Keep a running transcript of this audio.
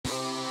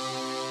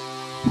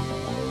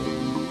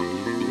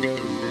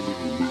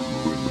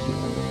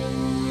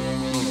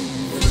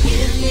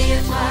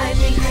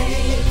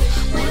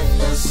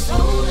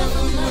soul of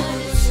a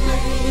murdered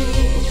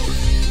slave.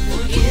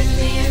 Forgive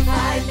me if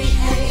I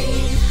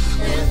behave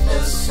with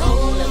the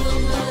soul of a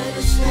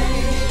murdered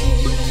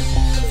slave.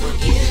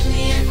 Forgive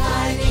me if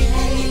I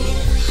behave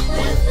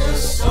with the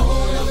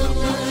soul of a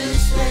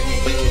murdered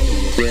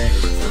slave.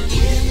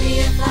 Forgive me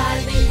if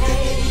I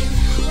behave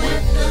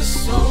with the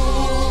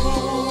soul.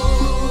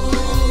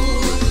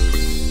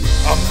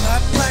 I'm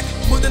not black,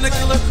 more than a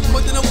killer,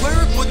 more than a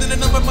word, more than a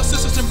number. My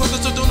sisters and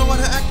brothers who don't know how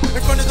to act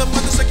in front of the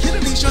mothers like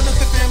Kennedy. Shut up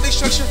the family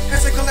structure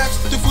as I collapse.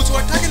 The fools who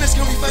are attacking us,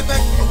 can we fight back?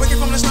 Awaken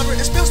from the slumber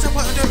and spell step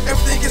under.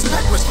 Everything is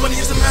backwards, money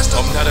is the master.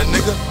 I'm not a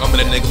nigga, I'm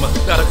an enigma.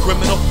 Not a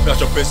criminal, not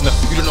your prisoner.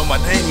 You don't know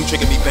my name, you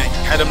trigger me bang.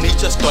 Had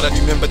amnesia, thought I'd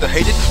remember the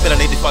hated.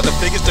 Melanated father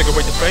figures,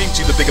 decorate the frame.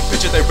 See the bigger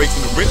picture, they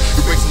raising the rent.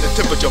 You're raising the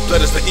temperature,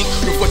 blood is the ink.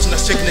 You're watching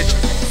our signature.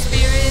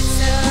 Spirits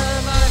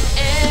of